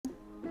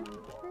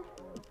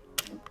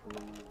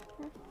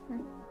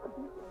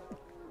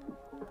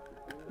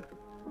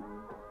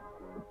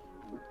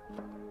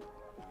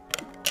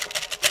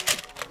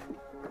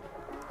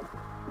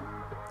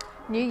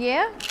New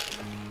year,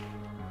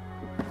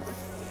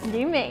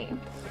 new me.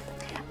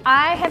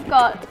 I have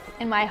got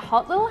in my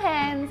hot little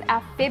hands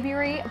our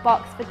February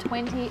box for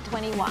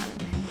 2021.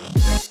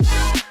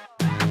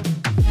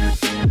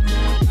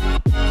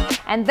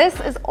 And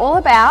this is all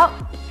about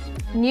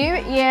new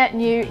year,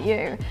 new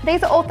you.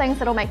 These are all things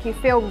that'll make you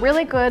feel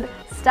really good,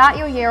 start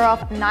your year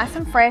off nice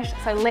and fresh.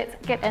 So let's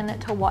get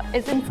into what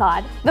is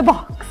inside the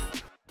box.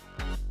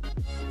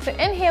 So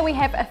in here we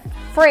have a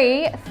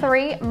free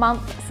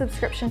 3-month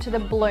subscription to the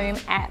Bloom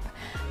app.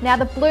 Now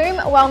the Bloom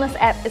Wellness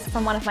app is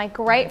from one of my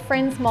great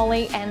friends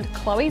Molly and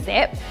Chloe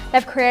Zepp.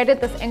 They've created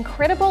this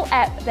incredible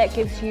app that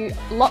gives you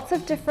lots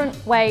of different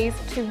ways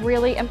to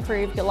really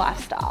improve your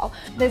lifestyle.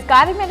 There's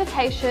guided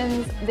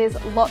meditations,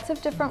 there's lots of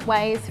different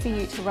ways for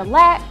you to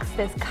relax,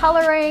 there's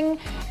colouring,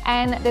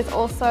 and there's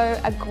also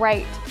a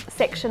great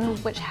section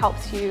which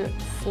helps you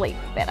sleep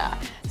better.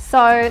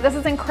 So this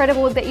is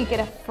incredible that you get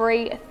a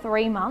free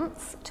 3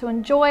 months to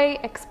enjoy,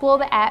 explore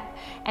the app,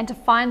 and to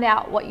find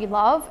out what you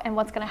love and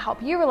what's going to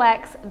help you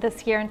relax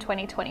this year in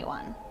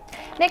 2021.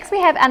 Next we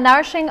have our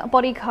Nourishing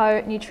Body Co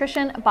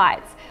Nutrition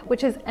Bites,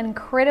 which is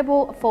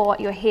incredible for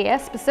your hair,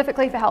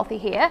 specifically for healthy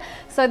hair.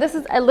 So this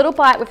is a little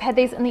bite. We've had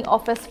these in the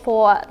office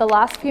for the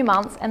last few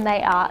months and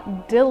they are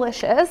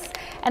delicious.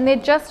 And they're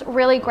just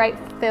really great,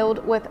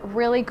 filled with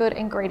really good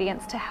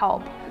ingredients to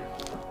help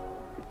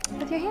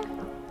with your hair.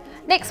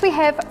 Next we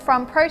have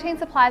from Protein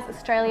Supplies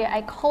Australia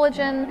a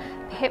collagen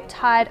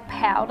peptide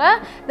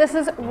powder. This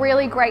is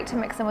really great to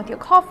mix in with your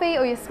coffee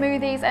or your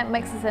smoothies. It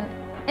mixes in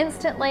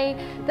instantly.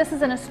 This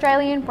is an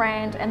Australian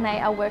brand and they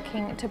are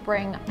working to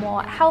bring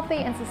more healthy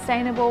and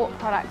sustainable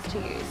products to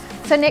use.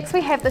 So next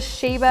we have the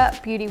Sheba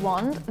Beauty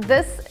Wand.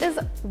 This is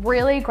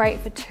really great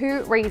for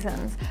 2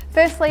 reasons.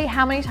 Firstly,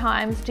 how many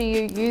times do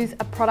you use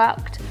a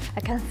product,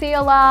 a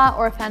concealer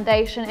or a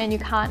foundation, and you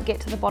can't get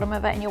to the bottom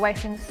of it and you're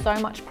wasting so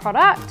much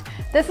product?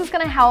 This is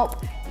going to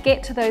help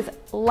get to those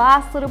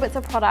last little bits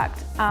of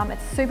product.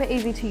 It's super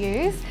easy to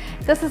use.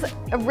 This is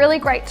a really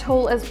great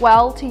tool as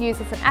well to use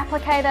as an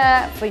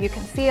applicator for your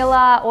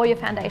concealer or your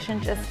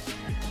foundation. Just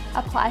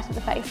apply to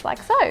the face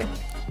like so.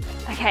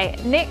 Okay,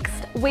 next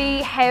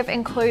we have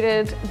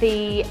included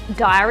the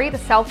diary, the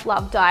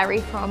self-love diary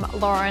from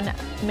Lauren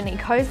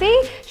Mini-Cozy.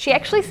 She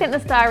actually sent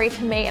this diary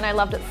to me and I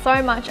loved it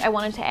so much I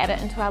wanted to add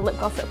it into our Lip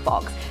Gossip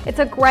box. It's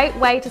a great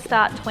way to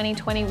start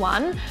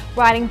 2021,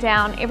 writing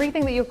down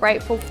everything that you're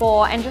grateful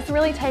for and just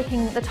really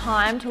taking the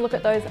time to look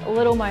at those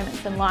little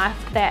moments in life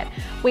that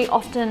we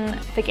often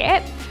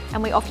forget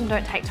and we often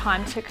don't take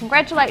time to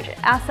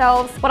congratulate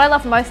ourselves. What I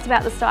love most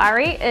about this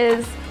diary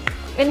is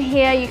in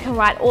here you can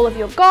write all of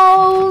your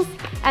goals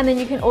and then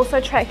you can also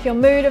track your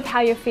mood of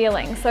how you're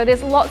feeling. So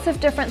there's lots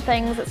of different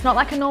things. It's not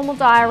like a normal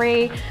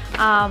diary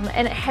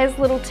and it has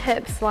little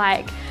tips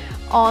like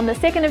on the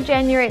 2nd of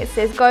January it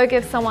says go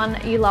give someone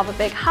you love a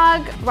big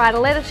hug, write a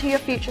letter to your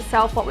future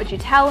self, what would you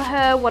tell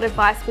her, what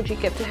advice would you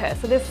give to her?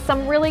 So there's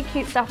some really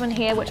cute stuff in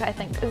here which I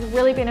think is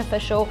really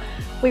beneficial.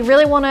 We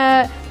really want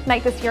to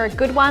make this year a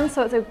good one,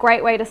 so it's a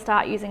great way to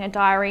start using a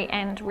diary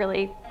and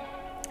really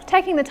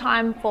taking the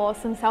time for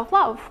some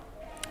self-love.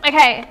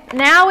 Okay,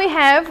 now we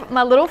have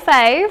my little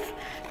fave,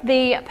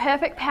 the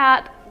Perfect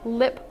Pout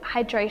Lip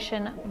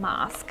Hydration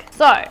Mask.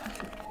 So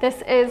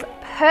this is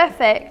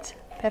perfect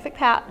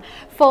pout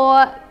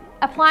for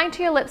applying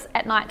to your lips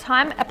at night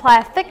time. Apply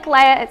a thick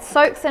layer, it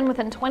soaks in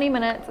within 20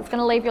 minutes. It's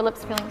gonna leave your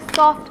lips feeling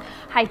soft,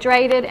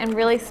 hydrated, and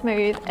really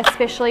smooth,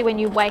 especially when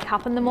you wake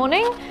up in the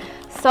morning.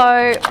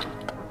 So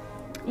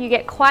you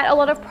get quite a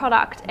lot of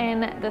product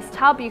in this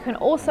tub. You can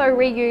also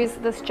reuse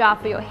this jar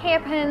for your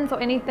hairpins or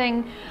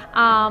anything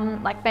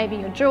like maybe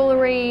your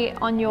jewelry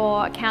on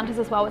your counters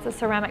as well. It's a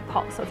ceramic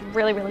pot, so it's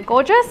really, really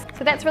gorgeous.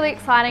 So that's really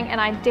exciting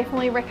and I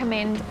definitely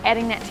recommend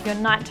adding that to your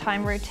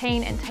nighttime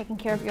routine and taking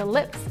care of your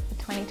lips for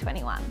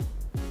 2021.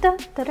 Da,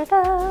 da, da,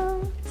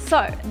 da.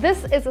 So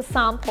this is a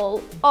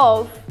sample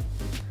of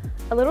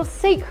a little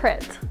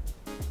secret.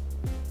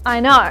 I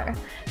know.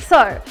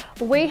 So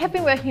we have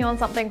been working on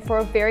something for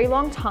a very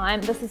long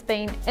time. This has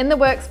been in the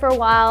works for a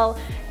while.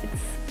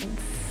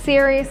 It's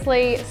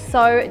seriously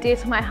so dear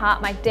to my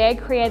heart. My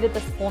dad created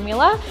this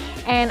formula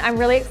and I'm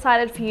really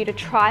excited for you to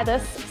try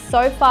this.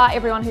 So far,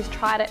 everyone who's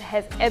tried it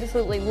has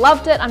absolutely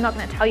loved it. I'm not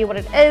going to tell you what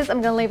it is.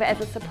 I'm going to leave it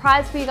as a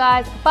surprise for you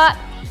guys, but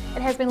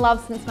it has been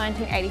loved since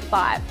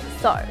 1985.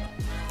 So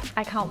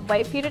I can't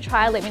wait for you to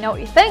try. Let me know what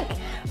you think.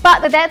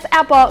 But that's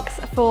our box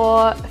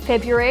for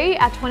February,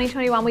 our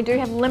 2021. We do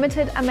have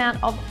limited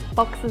amount of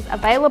boxes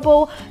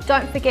available.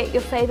 Don't forget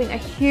you're saving a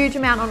huge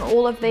amount on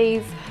all of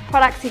these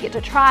products. You get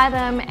to try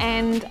them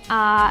and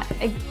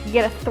you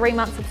get a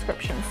 3-month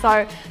subscription.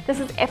 So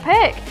this is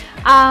epic.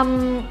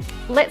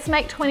 Let's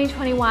make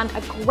 2021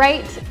 a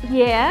great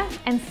year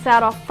and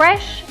start off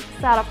fresh,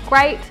 start off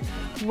great.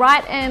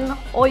 Write in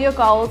all your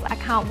goals. I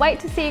can't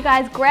wait to see you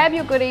guys. Grab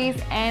your goodies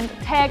and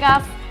tag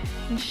us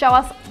and show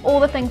us all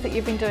the things that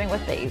you've been doing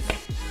with these.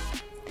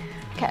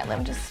 Okay, let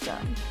me just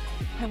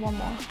have one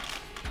more.